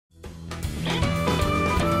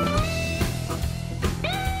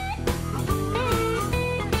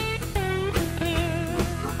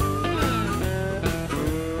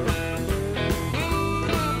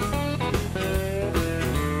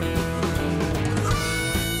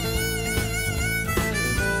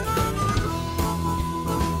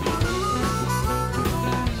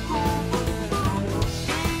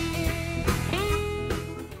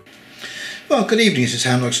Well, good evening, this is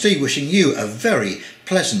Houndog Steve wishing you a very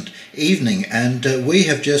pleasant evening, and we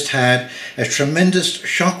have just had a tremendous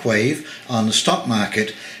shockwave on the stock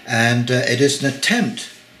market, and it is an attempt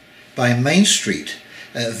by Main Street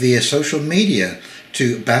via social media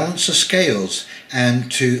to balance the scales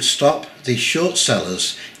and to stop the short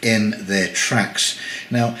sellers in their tracks.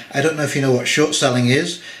 Now, I don't know if you know what short selling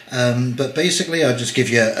is, but basically I'll just give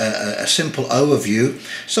you a simple overview.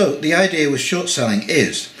 So the idea with short selling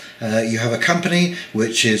is you have a company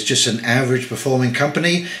which is just an average performing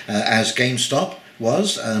company, as GameStop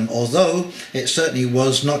was, although it certainly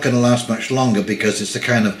was not going to last much longer, because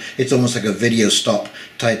it's almost like a video stop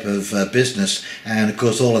type of business, and of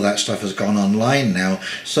course all of that stuff has gone online now,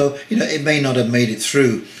 so it may not have made it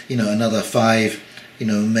through another 5,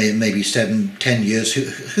 maybe 7, 10 years,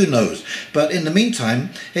 who knows. But in the meantime,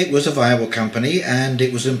 it was a viable company and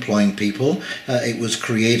it was employing people. It was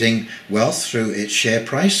creating wealth through its share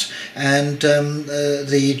price, and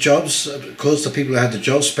the jobs, of course, the people who had the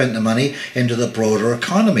jobs spent the money into the broader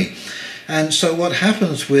economy. And so what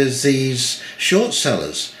happens with these short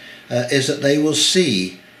sellers is that they will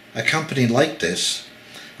see a company like this,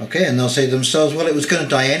 okay, and they'll say to themselves, well, it was going to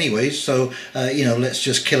die anyway, so let's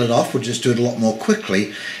just kill it off, we'll just do it a lot more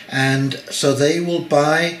quickly. And so they will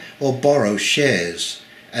buy or borrow shares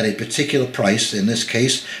at a particular price. In this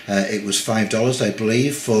case it was $5, I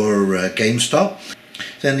believe, for GameStop.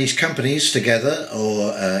 Then these companies together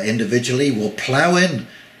or individually will plow in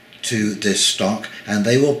to this stock, and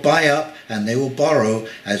they will buy up and they will borrow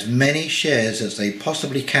as many shares as they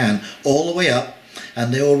possibly can, all the way up,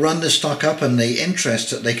 and they will run the stock up, and the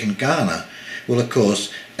interest that they can garner will, of course,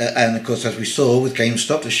 as we saw with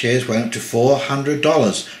GameStop, the shares went up to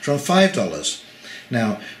 $400 from $5.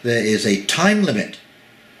 Now, there is a time limit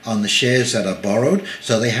on the shares that are borrowed,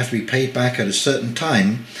 so they have to be paid back at a certain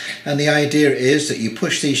time, and the idea is that you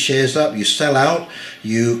push these shares up, you sell out,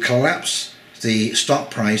 you collapse the stock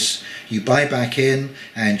price, you buy back in,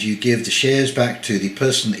 and you give the shares back to the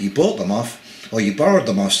person that you bought them off, or you borrowed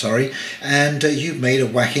them off, sorry, and you've made a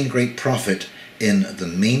whacking great profit in the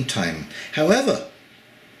meantime. However,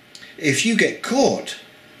 if you get caught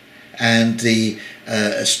and the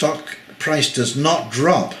stock price does not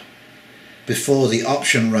drop before the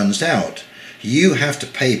option runs out, you have to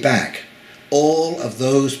pay back all of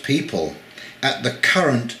those people at the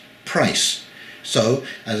current price. So,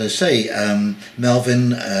 as I say,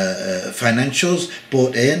 Melvin Financials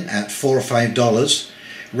bought in at $4 or $5,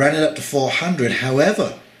 ran it up to 400.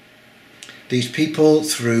 However, these people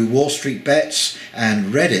through Wall Street Bets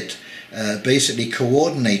and Reddit basically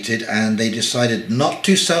coordinated, and they decided not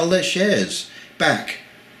to sell their shares back,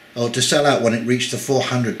 or to sell out when it reached the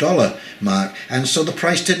 $400 mark, and so the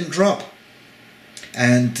price didn't drop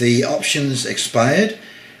and the options expired,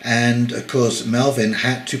 and of course Melvin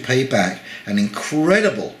had to pay back an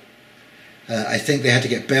incredible, I think they had to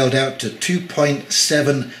get bailed out to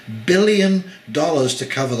 $2.7 billion to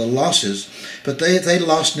cover the losses, but they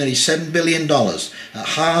lost nearly $7 billion, at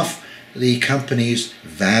half the company's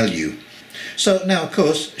value. So now, of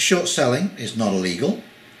course, short selling is not illegal,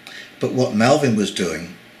 but what Melvin was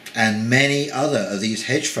doing, and many other of these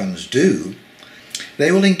hedge funds do,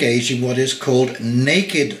 they will engage in what is called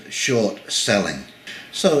naked short selling.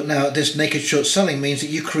 So now this naked short selling means that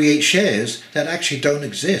you create shares that actually don't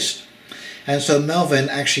exist. And so Melvin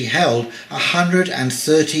actually held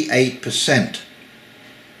 138%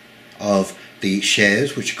 of the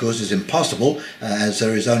shares, which of course is impossible as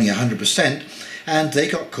there is only 100%, and they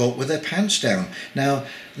got caught with their pants down. Now,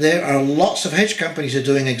 there are lots of hedge companies that are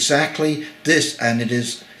doing exactly this, and it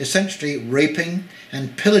is essentially raping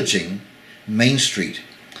and pillaging Main Street.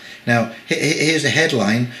 Now, here's a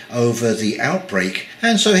headline over the outbreak,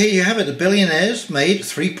 and so here you have it. The billionaires made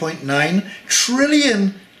 $3.9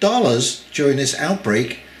 trillion during this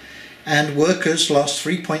outbreak, and workers lost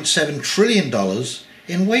 $3.7 trillion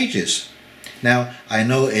in wages. Now, I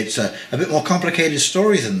know it's a bit more complicated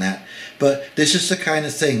story than that, but this is the kind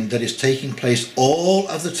of thing that is taking place all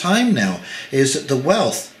of the time now, is that the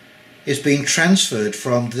wealth is being transferred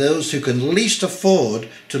from those who can least afford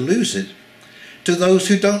to lose it to those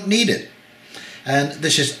who don't need it. And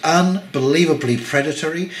this is unbelievably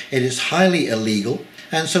predatory, it is highly illegal,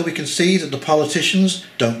 and so we can see that the politicians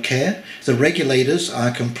don't care, the regulators are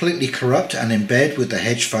completely corrupt and in bed with the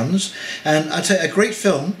hedge funds. And I'd say a great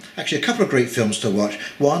film, actually a couple of great films to watch.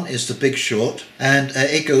 One is The Big Short, and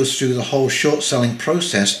it goes through the whole short selling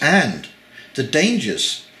process and the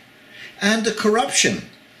dangers and the corruption.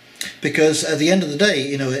 Because at the end of the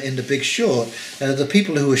day, in The Big Short, the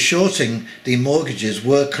people who were shorting the mortgages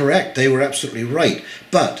were correct. They were absolutely right.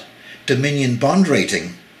 But Dominion bond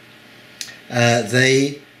rating,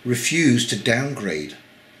 they refused to downgrade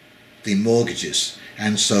the mortgages,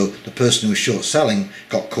 and so the person who was short selling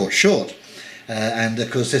got caught short. And of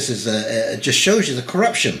course this is just shows you the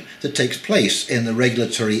corruption that takes place in the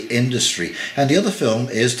regulatory industry. And the other film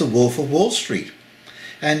is The Wolf of Wall Street.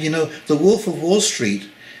 And you know, The Wolf of Wall Street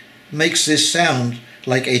makes this sound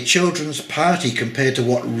like a children's party compared to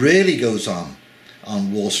what really goes on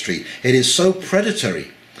Wall Street. It is so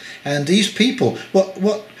predatory. And these people,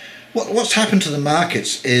 what's happened to the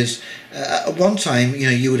markets is at one time, you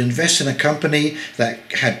know, you would invest in a company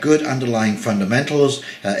that had good underlying fundamentals.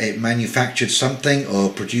 It manufactured something or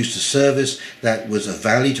produced a service that was of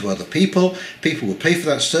value to other people. People would pay for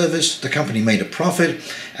that service. The company made a profit,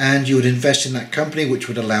 and you would invest in that company, which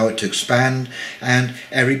would allow it to expand, and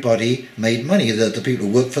everybody made money. The people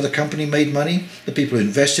who worked for the company made money. The people who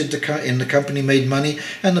invested in the company made money,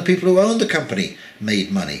 and the people who owned the company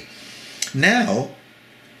made money. Now,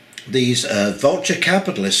 these vulture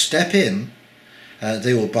capitalists step in.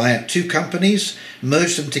 They will buy up two companies,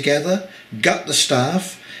 merge them together, gut the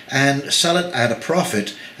staff, and sell it at a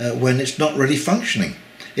profit when it's not really functioning.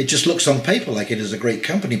 It just looks on paper like it is a great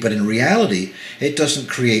company, but in reality, it doesn't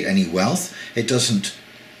create any wealth. It doesn't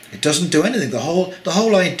do anything. The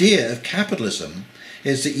whole idea of capitalism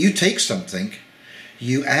is that you take something,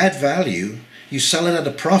 you add value, you sell it at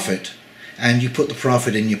a profit, and you put the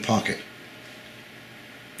profit in your pocket.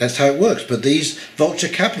 That's how it works. But these vulture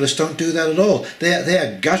capitalists don't do that at all. They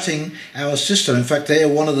are gutting our system. In fact, they are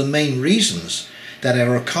one of the main reasons that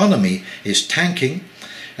our economy is tanking.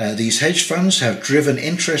 These hedge funds have driven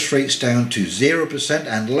interest rates down to 0%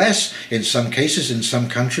 and less in some cases in some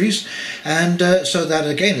countries. And so that,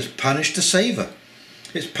 again, has punished the saver.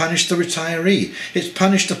 It's punished the retiree. It's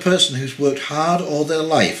punished the person who's worked hard all their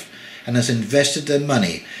life and has invested their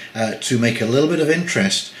money to make a little bit of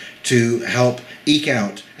interest to help eke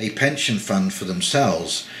out a pension fund for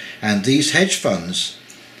themselves. And these hedge funds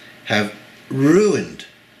have ruined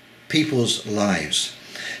people's lives.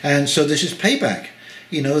 And so this is payback.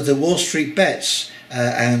 You know, the Wall Street bets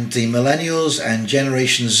and the millennials and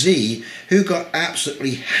Generation Z, who got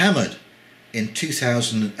absolutely hammered in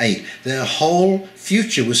 2008. Their whole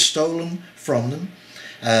future was stolen from them.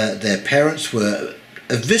 Their parents were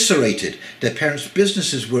eviscerated. Their parents'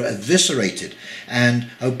 businesses were eviscerated. And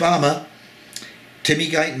Obama, Timmy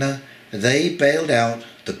Geithner, they bailed out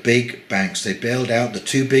the big banks. They bailed out the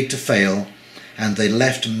too big to fail, and they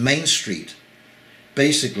left Main Street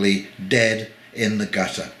basically dead in the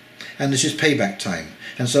gutter. And this is payback time.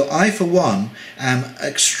 And so I, for one, am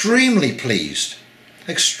extremely pleased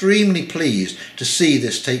to see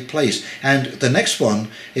this take place. And the next one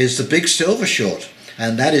is the big silver short,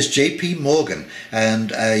 and that is JP Morgan.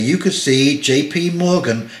 And you could see JP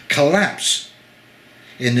Morgan collapse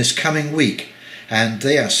in this coming week, and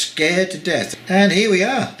they are scared to death. And here we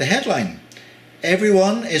are, the headline: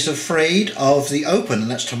 everyone is afraid of the open,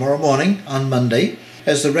 and that's tomorrow morning on Monday,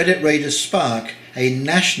 as the Reddit raiders spark a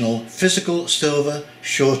national physical silver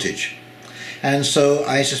shortage. And so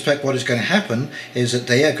I suspect what is going to happen is that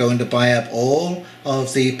they are going to buy up all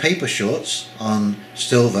of the paper shorts on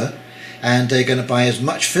silver, and they're going to buy as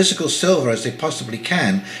much physical silver as they possibly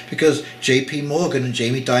can, because JP Morgan and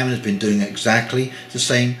Jamie Dimon has been doing exactly the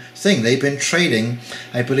same thing. They've been trading,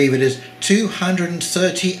 I believe it is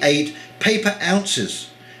 238 paper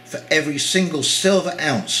ounces for every single silver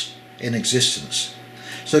ounce in existence.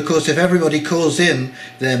 So of course, if everybody calls in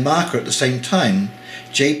their marker at the same time,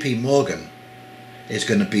 JP Morgan is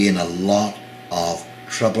going to be in a lot of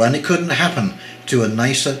trouble, and it couldn't happen to a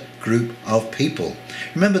nicer group of people.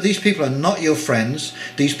 Remember, these people are not your friends.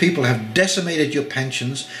 These people have decimated your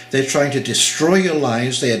pensions. They're trying to destroy your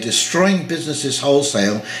lives. They are destroying businesses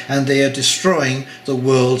wholesale, and they are destroying the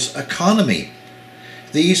world's economy.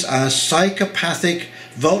 These are psychopathic,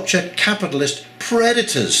 vulture capitalist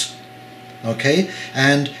predators. Okay,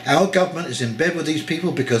 and our government is in bed with these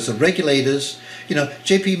people because the regulators, you know,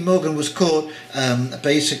 JP Morgan was caught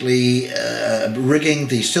basically rigging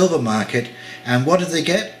the silver market, and what did they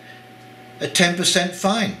get? A 10%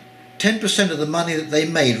 fine. 10% of the money that they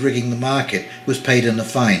made rigging the market was paid in the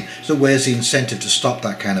fine. So where's the incentive to stop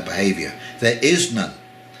that kind of behavior? There is none.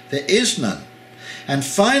 There is none. And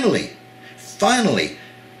finally,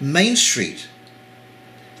 Main Street,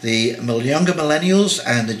 the younger millennials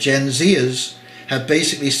and the Gen Zers have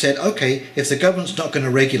basically said, okay, if the government's not going to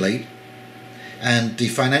regulate and the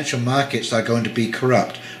financial markets are going to be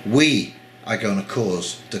corrupt, we are going to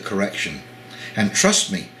cause the correction. And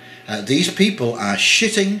trust me, these people are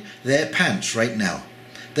shitting their pants right now.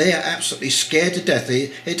 They are absolutely scared to death.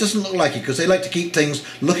 It doesn't look like it because they like to keep things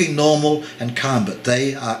looking normal and calm, but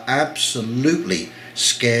they are absolutely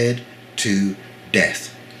scared to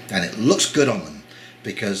death. and it looks good on them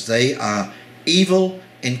because they are evil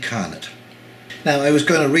incarnate. Now, I was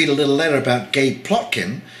going to read a little letter about Gabe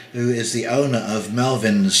Plotkin, who is the owner of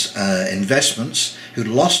Melvin's investments, who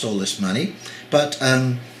lost all this money, but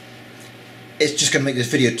it's just going to make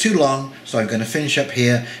this video too long, so I'm going to finish up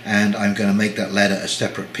here and I'm going to make that letter a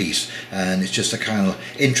separate piece. And it's just a kind of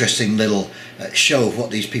interesting little show of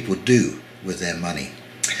what these people do with their money.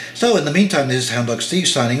 So in the meantime, this is Houndog Steve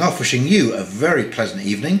signing off, wishing you a very pleasant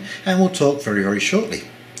evening, and we'll talk very, very shortly.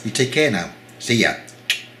 You take care now. See ya.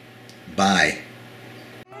 Bye.